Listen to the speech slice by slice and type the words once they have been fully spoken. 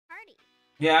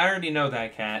Yeah, I already know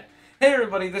that, cat. Hey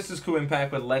everybody, this is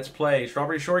Kuuimpact with Let's Play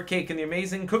Strawberry Shortcake and the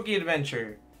Amazing Cookie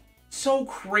Adventure. So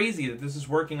crazy that this is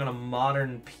working on a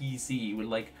modern PC with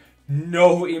like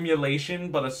no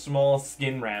emulation but a small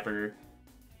skin wrapper.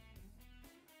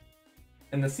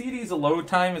 And the CD's load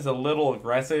time is a little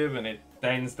aggressive and it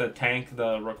tends to tank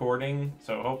the recording,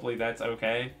 so hopefully that's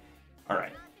okay.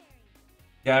 Alright.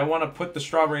 Yeah, I want to put the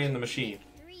strawberry in the machine.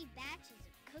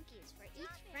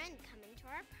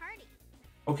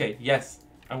 Okay, yes.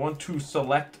 I want to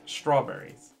select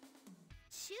strawberries.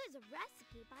 Choose a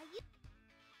recipe by you.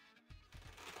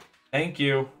 Thank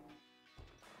you.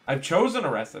 I've chosen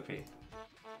a recipe.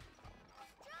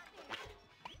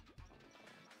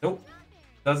 Nope.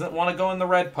 Doesn't want to go in the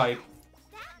red pipe.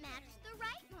 That matches the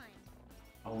right one.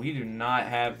 Oh, we do not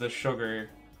have the sugar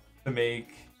to make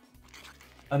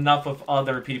enough of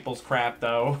other people's crap,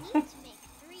 though. We need to make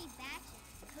 3 batches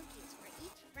of cookies for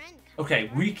each friend. Okay,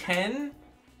 we can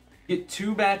get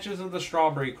 2 batches of the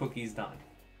strawberry cookies done.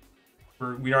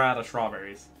 We are out of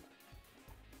strawberries.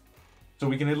 So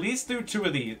we can at least do 2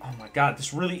 of these. Oh my god,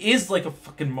 this really is like a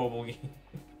fucking mobile game.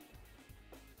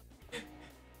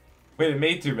 Wait, it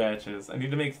made 2 batches. I need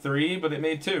to make 3, but it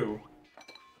made 2.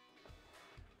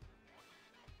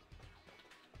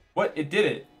 What? It did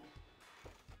it.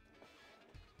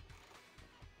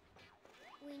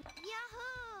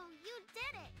 Yahoo! You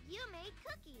did it! You made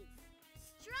cookies!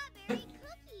 Strawberry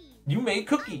cookies! You made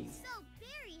cookies! I'm so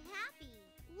very happy!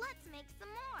 Let's make some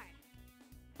more!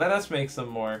 Let us make some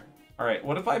more. Alright,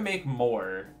 what if I make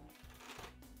more?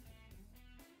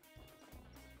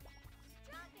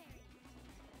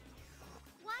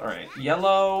 Alright,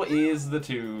 yellow is the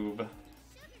tube.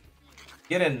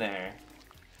 Get in there.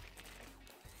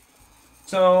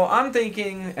 So, I'm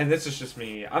thinking, and this is just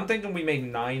me, I'm thinking we make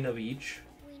 9 of each.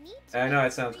 I know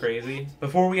it sounds crazy.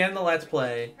 Before we end the Let's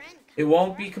Play, it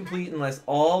won't be complete unless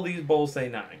all these bowls say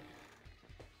 9.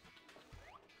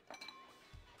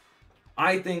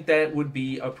 I think that would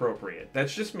be appropriate.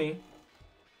 That's just me.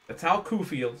 That's how Koo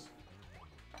feels.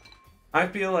 I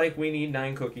feel like we need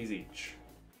 9 cookies each.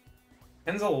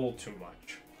 10's a little too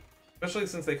much. Especially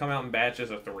since they come out in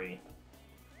batches of 3.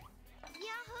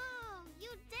 Yahoo! You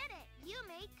did it! You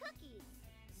made cookies!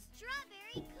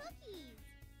 Strawberry cookies!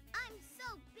 I'm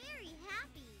so very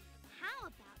happy! How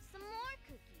about some more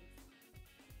cookies?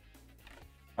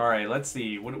 Alright, let's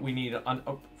see. What do we need?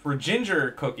 For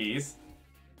ginger cookies,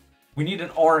 we need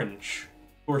an orange.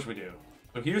 Of course we do.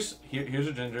 So here's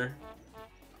a ginger.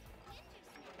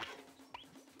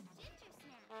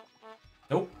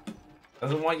 Nope.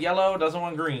 Doesn't want yellow, doesn't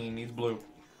want green, needs blue.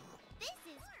 This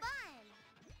is fun!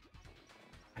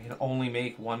 I can only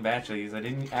make 1 batch of these. I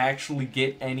didn't actually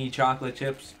get any chocolate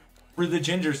chips for the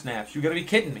ginger snaps. You gotta be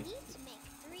kidding me. We need to make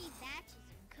 3 batches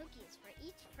of cookies for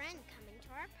each friend coming to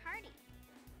our party.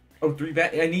 Oh, 3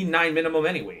 batch? I need 9 minimum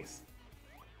anyways.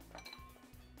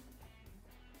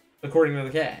 According to the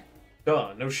cat.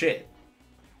 Duh, no shit.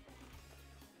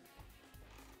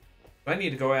 I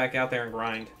need to go back out there and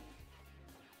grind.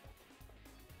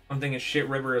 I'm thinking Shit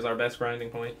River is our best grinding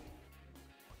point.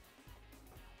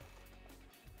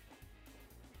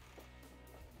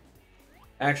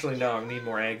 Actually, no, I need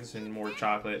more eggs and more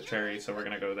chocolate cherries, so we're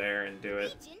gonna go there and do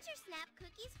it. Ginger snap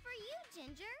cookies for you,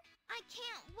 Ginger. I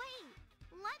can't wait.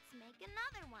 Let's make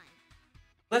another one.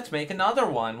 Let's make another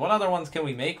one. What other ones can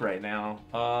we make right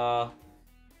now?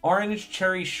 Orange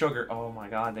cherry sugar. Oh my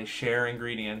god, they share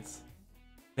ingredients.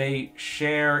 They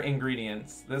share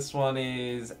ingredients. This one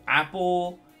is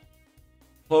apple,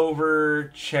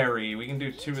 clover, cherry. We can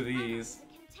do 2 of these.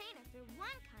 Container for one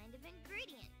kind of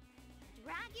ingredient.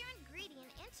 Drag your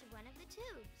ingredient into one of the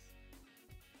tubes.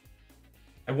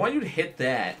 I want you to hit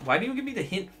that. Why do you give me the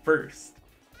hint first?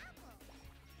 Apple.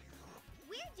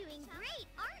 We're doing great,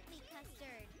 aren't we,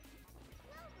 Custard?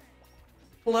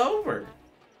 Clover.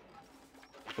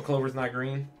 The clover's not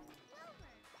green.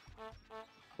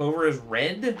 Clover is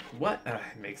red? What? It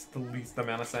makes the least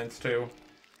amount of sense, too.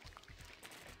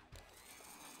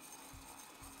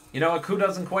 You know, Aku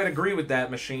doesn't quite agree with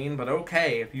that machine, but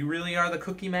okay, if you really are the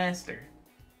cookie master.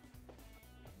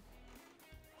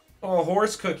 Oh,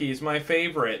 horse cookies, my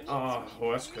favorite. Oh,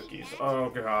 horse cookies. Oh,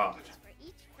 God. For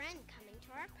each friend coming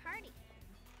to our party.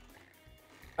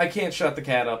 I can't shut the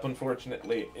cat up,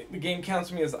 unfortunately. The game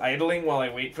counts me as idling while I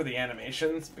wait for the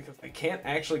animations, because I can't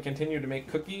actually continue to make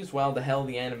cookies while the hell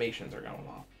the animations are going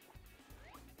on.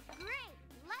 Great,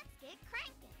 let's get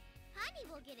cranking. Honey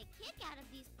will get a kick out of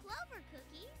these clover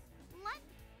cookies.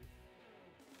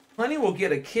 Honey will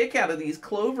get a kick out of these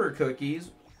clover cookies.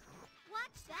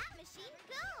 Watch that machine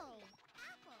go.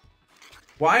 Apple.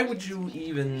 Why would you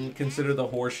even consider the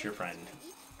horse your friend?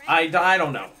 I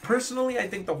don't know. Personally, I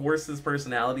think the horse's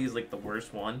personality is like the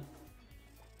worst one.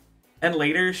 And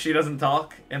later, she doesn't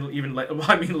talk. And even,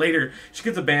 I mean, later, she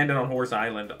gets abandoned on Horse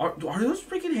Island. Are those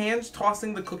freaking hands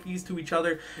tossing the cookies to each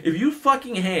other? If you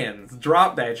fucking hands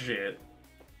drop that shit.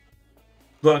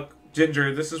 Look,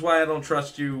 Ginger, this is why I don't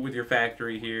trust you with your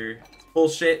factory here. It's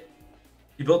bullshit.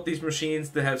 You built these machines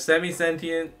to have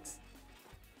semi-sentience.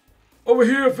 Over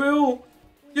here, Phil!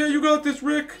 Yeah, you got this,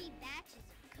 Rick!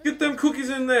 Get them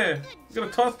cookies in there! You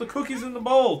gotta toss the cookies in the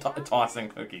bowl! Tossing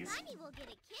cookies.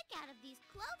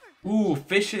 Ooh,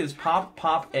 fishes. Pop,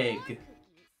 pop, egg.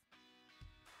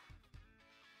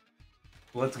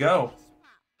 Let's go.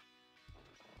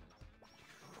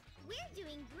 We're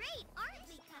doing great, aren't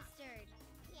we, Custard?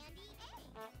 Candy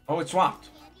egg. Oh, it swapped.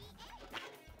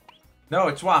 No,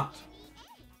 it swapped.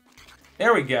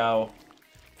 There we go.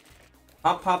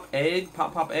 Pop, pop, egg.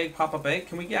 Pop, pop, egg. Pop, pop, egg.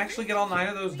 Can we actually get all 9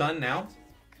 of those done now?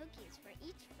 Cookies for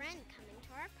each friend coming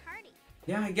to our party.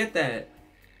 Yeah, I get that.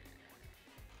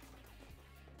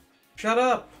 Shut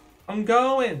up. I'm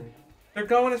going. They're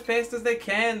going as fast as they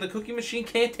can. The cookie machine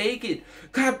can't take it.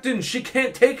 Captain, she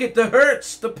can't take it. The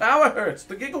hertz. The power hertz.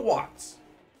 The gigawatts.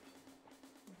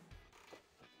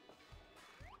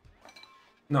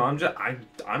 No,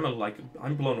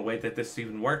 I'm blown away that this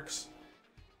even works.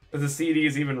 That the CD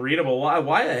is even readable.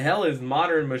 Why the hell is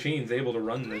modern machines able to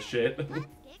run this shit? Let's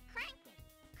get cranking.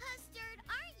 Custard,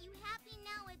 aren't you happy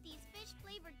now with these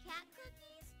fish-flavored cat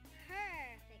cookies?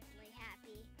 Perfectly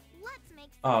happy. Let's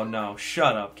make some Oh no,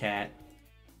 shut up, cat.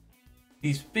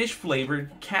 These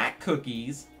fish-flavored cat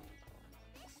cookies,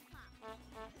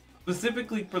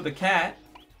 specifically for the cat,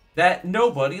 that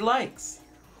nobody likes.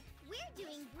 We're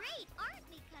doing great, aren't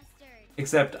we, Custard?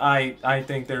 Except I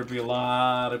think there'd be a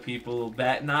lot of people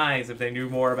batting eyes if they knew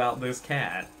more about this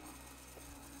cat.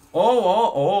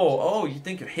 Oh, you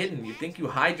think you're hidden. You think you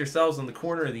hide yourselves in the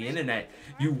corner of the internet.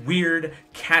 You weird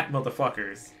cat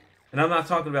motherfuckers. And I'm not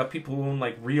talking about people who own,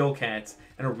 like, real cats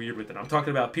and are weird with it. I'm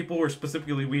talking about people who are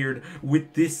specifically weird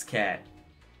with this cat.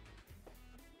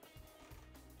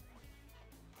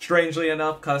 Strangely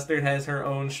enough, Custard has her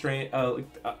own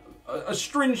a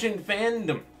stringent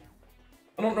fandom.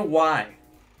 I don't know why.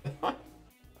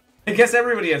 I guess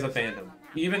everybody has a fandom.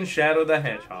 Even Shadow the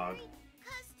Hedgehog.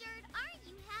 Custard, aren't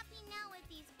you happy now with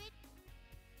these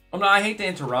fish? I hate to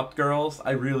interrupt, girls.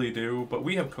 I really do. But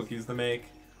we have cookies to make.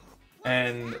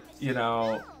 And, you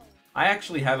know, I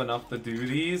actually have enough to do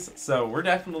these. So we're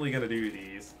definitely going to do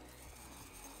these.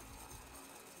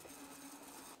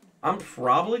 I'm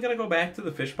probably going to go back to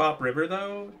the Fish Pop River,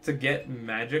 though, to get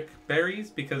magic berries.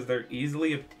 Because they're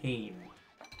easily obtained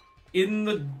in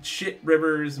the Shit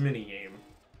Rivers minigame.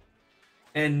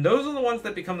 And those are the ones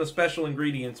that become the special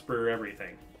ingredients for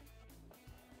everything.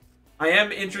 I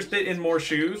am interested in more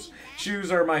shoes.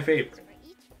 Shoes are my favorite. For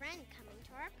each friend coming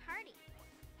to our party.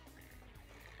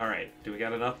 Alright, do we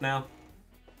got enough now?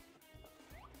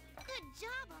 Good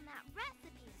job on that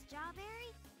recipe,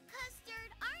 Strawberry.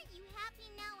 Custard, aren't you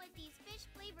happy now with these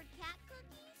fish-flavored cat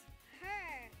cookies?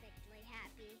 Perfectly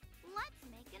happy. Let's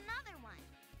make another one.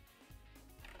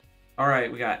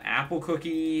 Alright, we got apple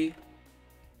cookie.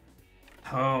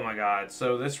 Oh my god,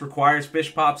 so this requires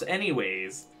fish pops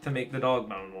anyways to make the dog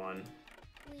bone one.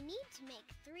 We need to make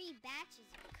 3 batches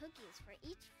of cookies for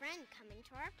each friend coming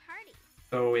to our party.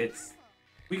 So it's...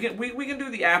 We can do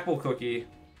the apple cookie.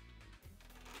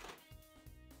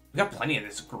 We got plenty of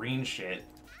this green shit.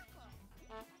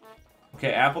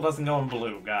 Okay, apple doesn't go in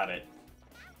blue, got it.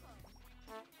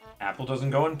 Apple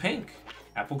doesn't go in pink.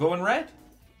 Apple go in red.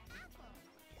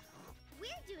 We're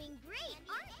doing great,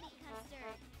 aren't we,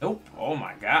 Custard? Nope, oh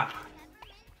my god.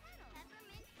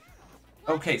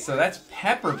 Okay, so that's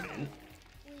peppermint.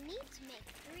 We need to make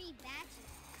 3 batches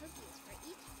of cookies for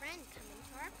each friend coming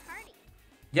to our party.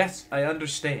 Yes, I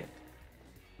understand.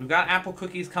 We've got apple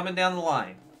cookies coming down the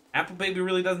line. Apple Baby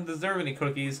really doesn't deserve any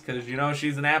cookies because, you know,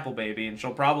 she's an apple baby and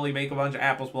she'll probably make a bunch of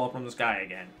apples fall from the sky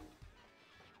again.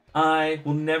 I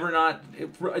will never not...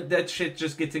 that shit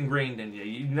just gets ingrained in you.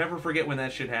 You never forget when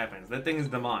that shit happens. That thing is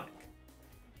demonic.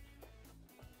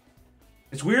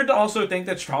 It's weird to also think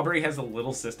that Strawberry has a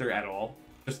little sister at all.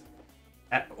 Just...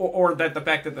 or that the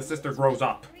fact that the sister grows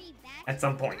up at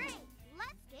some point.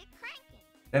 Let's get cranking.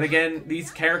 Then again,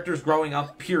 these characters growing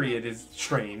up, period, is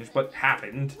strange, but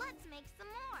happened. Let's make some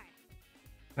more.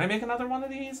 Can I make another one of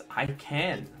these? I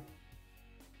can.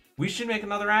 We should make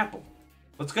another apple.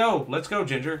 Let's go. Let's go,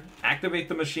 Ginger. Activate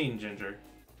the machine, Ginger.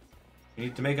 We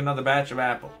need to make another batch of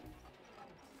apple.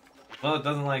 Well, it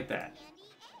doesn't like that.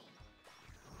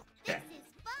 Okay. This is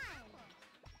fun.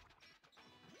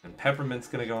 And peppermint's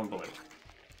gonna go in blue.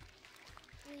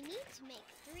 We need to make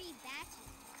 3 batches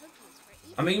of cookies for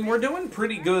each I mean, we're doing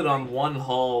pretty good on one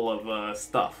haul of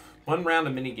stuff. One round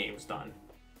of minigames done.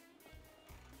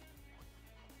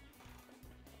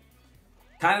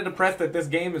 Kind of depressed that this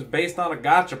game is based on a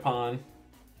gachapon.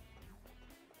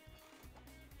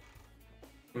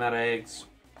 I'm out of eggs.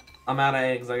 I'm out of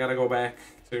eggs. I gotta go back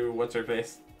to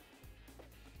what's-her-face.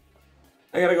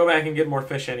 I gotta go back and get more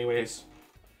fish anyways.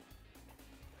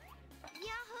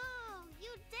 Yahoo! You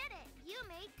did it! You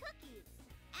made cookies!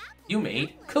 Apple You made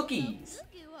definitely cookies!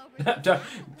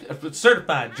 over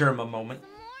Certified Germa moment. some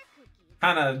more cookies.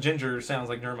 Kinda Ginger sounds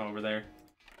like Germa over there.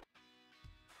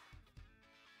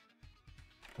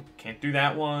 Can't do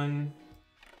that one.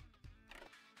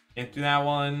 Can't do that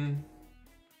one.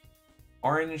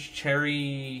 Orange,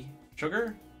 cherry,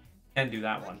 sugar? Can do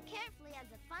that one. Look carefully as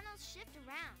the funnels shift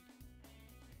around.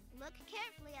 Look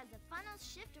carefully as the funnels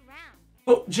shift around.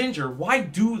 Oh, Ginger, why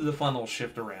do the funnels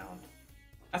shift around?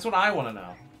 That's what I want to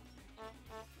know.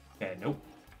 Okay, nope.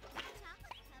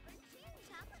 Chocolate-covered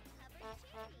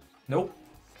cherry. Nope.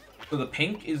 So the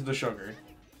pink is the sugar.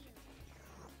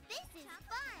 This is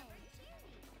fun.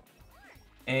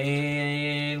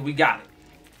 And we got it.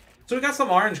 So we got some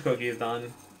orange cookies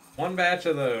done. One batch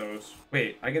of those.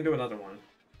 Wait, I can do another one.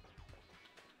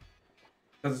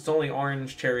 Because it's only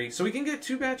orange, cherry. So we can get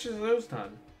 2 batches of those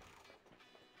done.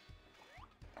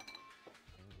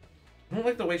 I don't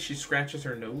like the way she scratches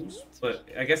her nose, but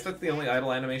I guess that's the only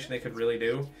idle animation they could really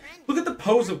do. Look at the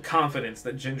pose of confidence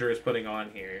that Ginger is putting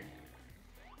on here.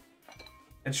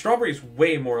 And Strawberry's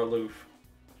way more aloof.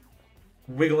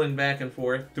 Wiggling back and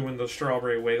forth, doing the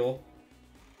strawberry wiggle.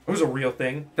 That was a real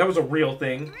thing. That was a real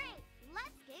thing. Great. Let's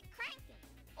get cranking.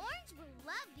 Orange will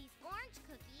love these orange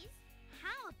cookies.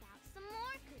 How about some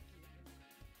more cookies?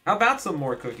 How about some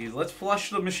more cookies? Let's flush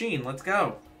the machine. Let's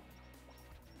go.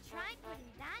 Try putting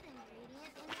that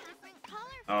ingredient in different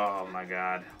color. Oh my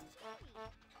god.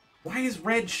 Why is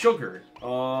red sugar?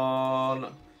 Oh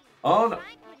no. Oh no. Try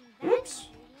putting that Whoops.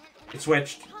 ingredient in It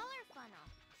switched. color funnel.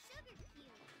 Sugar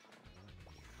cube.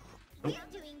 Nope.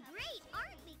 We're doing great,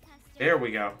 aren't we, Custard? There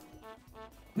we go.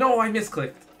 No, I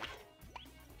misclicked.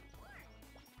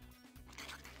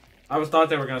 I thought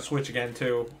they were gonna switch again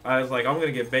too. I was like, I'm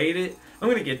gonna get baited. I'm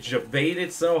gonna get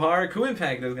baited so hard.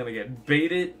 Kuuimpact is gonna get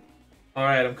baited.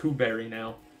 Alright, I'm Kuuberry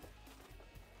now.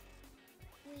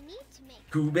 We need to make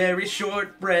Kuuberry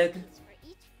shortbread. cookies for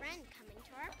each friend coming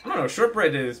to our I don't know,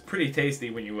 shortbread is pretty tasty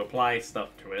when you apply stuff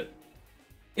to it.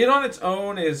 It on its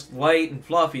own is light and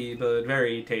fluffy, but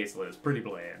very tasteless. Pretty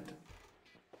bland.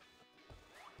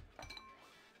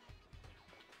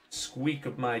 Squeak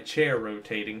of my chair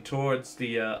rotating towards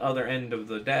the other end of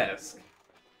the desk.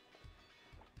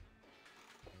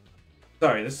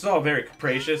 Sorry, this is all very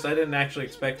capricious. I didn't actually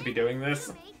expect to be doing this.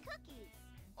 You made cookies.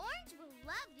 Orange will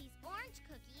love these orange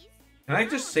cookies. Can I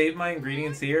just save my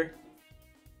ingredients here?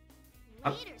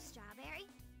 Later, Strawberry.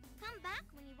 Come back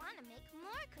when you want to make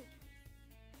more cookies.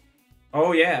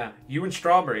 Oh yeah, you and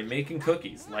Strawberry making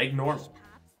cookies, like normal.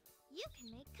 Pops, you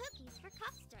can make cookies for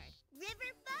Custard.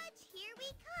 River Fudge, here we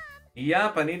come.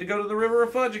 Yep, I need to go to the River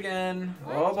of Fudge again.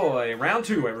 Oh boy, round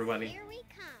 2, everybody. Here we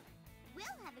come. We'll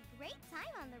have a great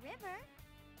time on the river.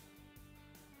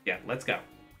 Yeah, let's go.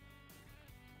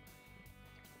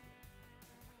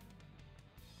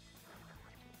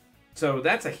 So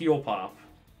that's a heal pop.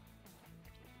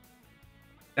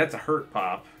 That's a hurt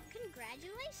pop.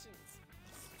 Congratulations,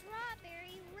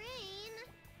 Strawberry Rain.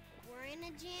 We're in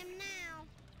a jam now.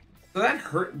 So that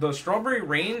hurt. The strawberry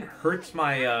rain hurts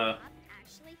my. Pop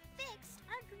actually fixed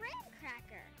our graham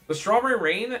cracker. The strawberry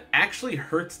rain actually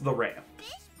hurts the raft. Fish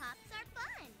pops are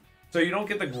fun. So you don't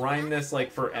get to grind this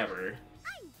like forever.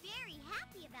 I'm very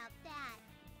happy about that.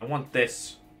 I want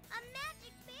this. A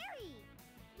magic berry.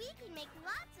 We can make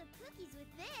lots of cookies with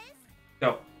this.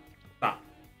 Go. Stop.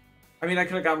 I mean, I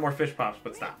could have got more fish pops,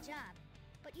 but stop. Great job.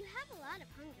 But you have a lot of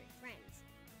hungry friends.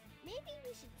 Maybe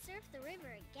we should surf the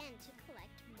river again to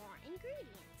collect more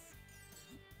ingredients.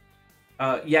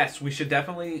 Yes, we should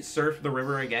definitely surf the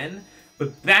river again,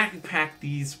 but backpack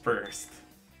these first.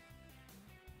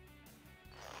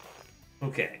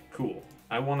 Okay, cool.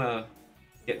 I want to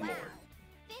get Wow. more.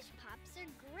 Fish pops are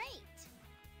great.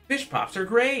 Fish pops are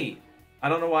great! I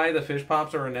don't know why the fish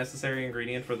pops are a necessary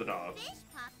ingredient for the dog. Fish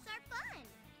pops are fun.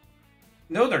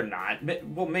 No, they're not.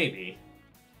 Well, maybe.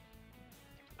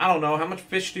 I don't know. How much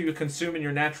fish do you consume in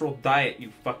your natural diet,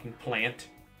 you fucking plant?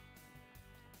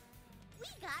 We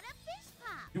got a fish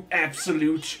pop. You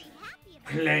absolute Very happy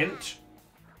about plant.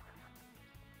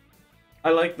 I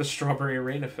like the strawberry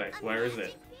rain effect. that. A Where is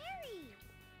magic it? berry.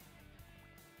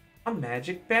 A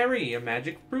magic berry. A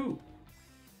magic fruit.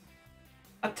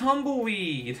 A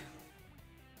tumbleweed.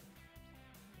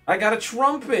 I got a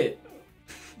trumpet.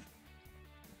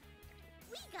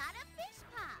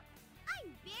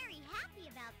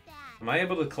 Am I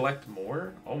able to collect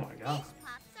more? Oh my god. Fish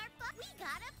pops are fun. We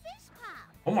got a fish pop.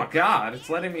 Oh my god, it's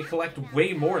letting me collect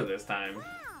way more this time. Wow,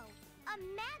 a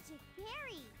magic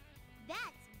berry. That's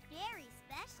very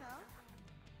special.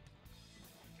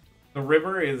 The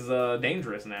river is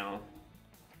dangerous now.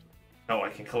 Oh, I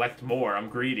can collect more. I'm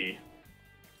greedy.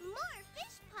 More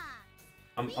fish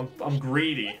pops. I'm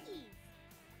greedy.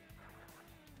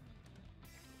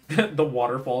 The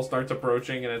waterfall starts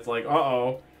approaching and it's like,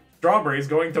 uh-oh. Strawberry's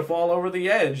going to fall over the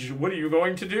edge. What are you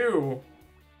going to do?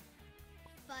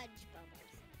 Fudge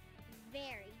bubbles.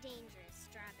 Very dangerous,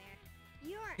 Strawberry.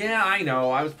 You're Yeah, I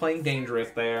know. I was playing dangerous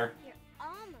there. You're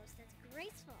almost as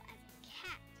graceful as a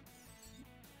cat.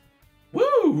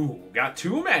 Woo! Got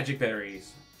 2 magic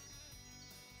berries.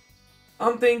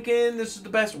 I'm thinking this is the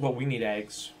best. Well, we need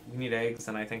eggs. We need eggs,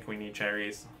 and I think we need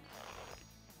cherries.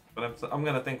 But I'm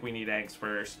gonna think we need eggs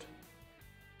first.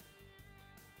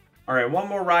 All right, one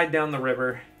more ride down the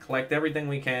river. Collect everything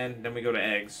we can, then we go to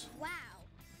eggs. Wow,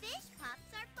 fish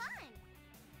pops are fun.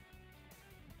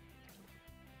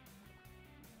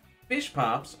 Fish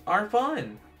pops are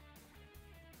fun.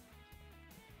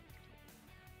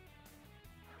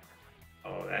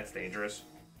 Oh, that's dangerous.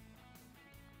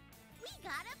 We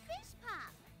got a fish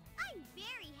pop. I'm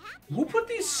very happy. Who put about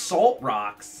these that. salt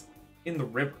rocks in the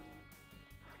river?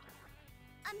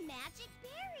 A magic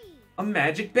berry. A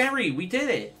magic berry. We did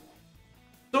it.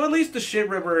 So at least the shit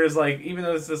river is like, even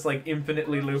though it's this like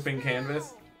infinitely looping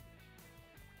canvas,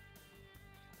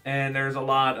 and there's a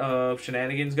lot of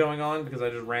shenanigans going on because I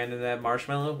just ran into that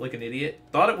marshmallow like an idiot.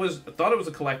 Thought it was a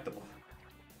collectible.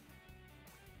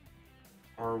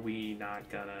 Are we not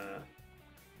gonna?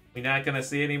 We not gonna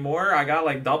see any more? I got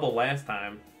like double last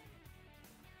time.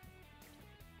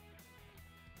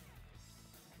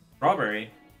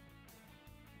 Strawberry.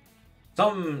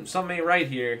 Something ain't right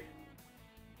here.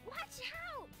 Watch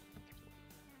out!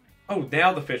 Oh,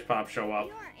 now the fish pops show up.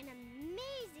 You're an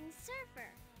amazing surfer.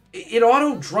 It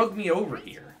auto drug me over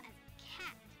here. Graceful as a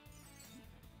cat.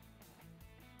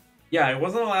 Yeah, I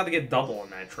wasn't allowed to get double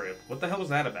on that trip. What the hell was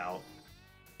that about?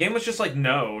 Game was just like,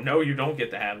 no, you don't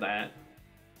get to have that.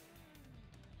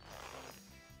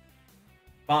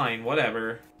 Fine,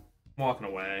 whatever. I'm walking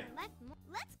away.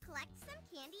 Let's collect some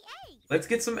candy eggs. Let's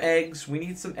get some eggs. We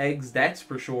need some eggs, that's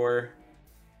for sure.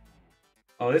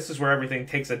 Oh, this is where everything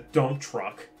takes a dump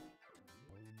truck.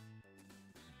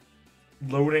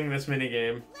 Loading this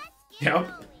minigame. Let's get Yep.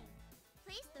 going.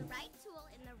 Place the right tool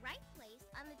in the right place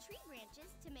on the tree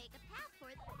branches to make a path for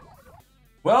the...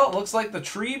 Well, it looks like the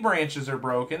tree branches are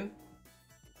broken.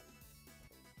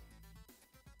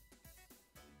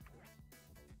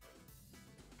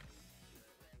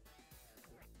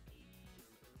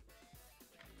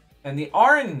 And the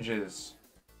oranges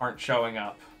aren't showing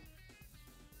up.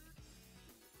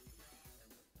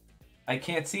 I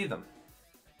can't see them.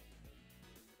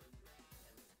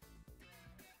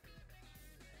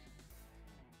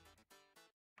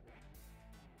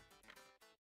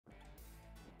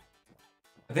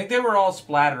 I think they were all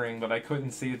splattering, but I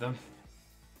couldn't see them.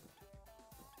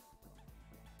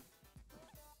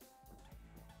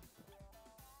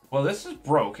 Well, this is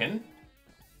broken.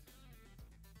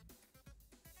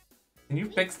 Can you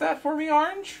fix that for me,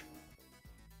 Orange?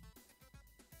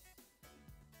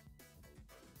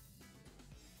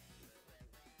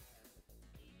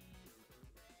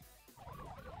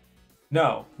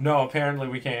 No, apparently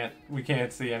we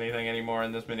can't see anything anymore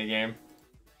in this minigame.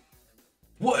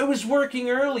 Well, it was working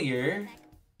earlier.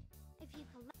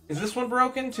 Is this one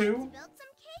broken too? Build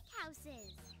some cake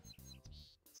houses.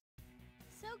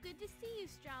 So good to see you,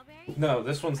 Strawberry. No,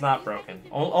 this one's not broken.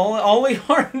 Only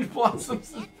Orange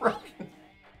Blossoms is broken.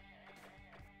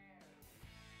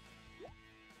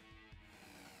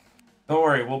 Don't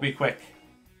worry, we'll be quick.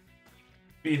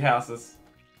 Speed houses.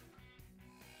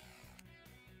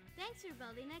 Thanks for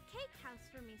building a cake house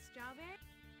for me, Strawberry.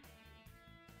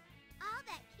 All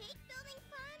that cake building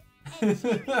fun? And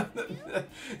cherries,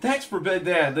 too? Thanks for bid.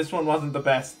 Yeah, this one wasn't the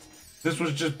best. This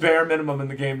was just bare minimum, and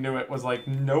the game knew it. Was like,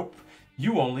 nope,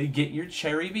 you only get your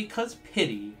cherry because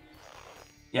pity.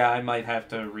 Yeah, I might have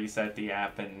to reset the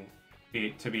app and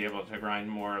to be able to grind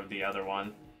more of the other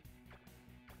one.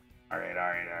 All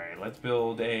right. Let's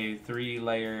build a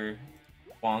 3-layer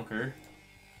wonker.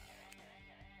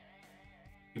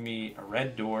 Give me a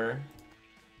red door.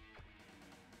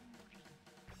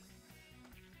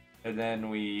 And then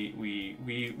we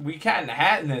cat in the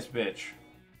hat in this bitch.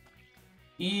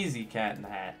 Easy cat in the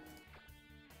hat.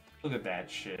 Look at that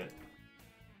shit.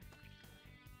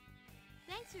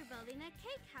 Thanks for building a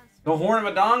cake house for The me. horn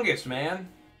of a dongus, man.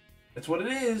 That's what it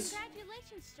is.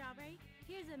 Congratulations, Strawberry.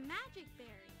 Here's a magic berry.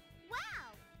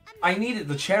 Wow! I needed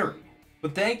the cherry.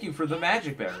 But thank you for the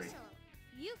magic berry. Special.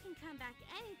 You can come back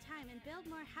anytime and build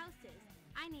more houses.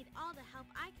 I need all the help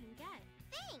I can get.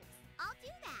 Thanks. I'll do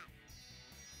that.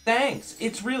 Thanks,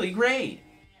 it's really great.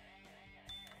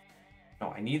 Oh,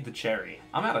 I need the cherry.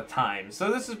 I'm out of time.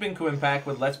 So this has been Kuuimpact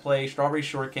with Let's Play Strawberry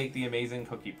Shortcake, the Amazing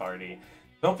Cookie Party.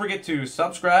 Don't forget to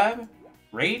subscribe,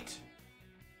 rate,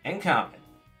 and comment.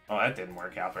 Oh, that didn't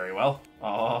work out very well.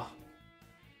 Oh.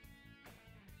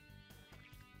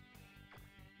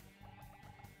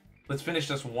 Let's finish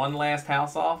this one last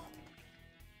house off.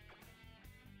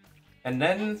 And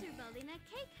then Thanks for building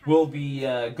a cake house. we'll be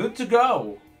good to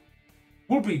go.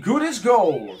 We'll be good as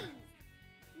gold.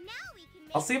 Now we can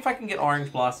make I'll see if I can get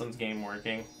Orange Blossom's game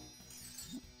working.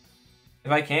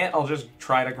 If I can't, I'll just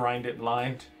try to grind it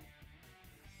blind.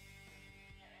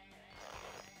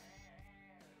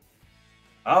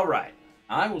 Alright,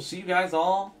 I will see you guys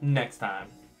all next time.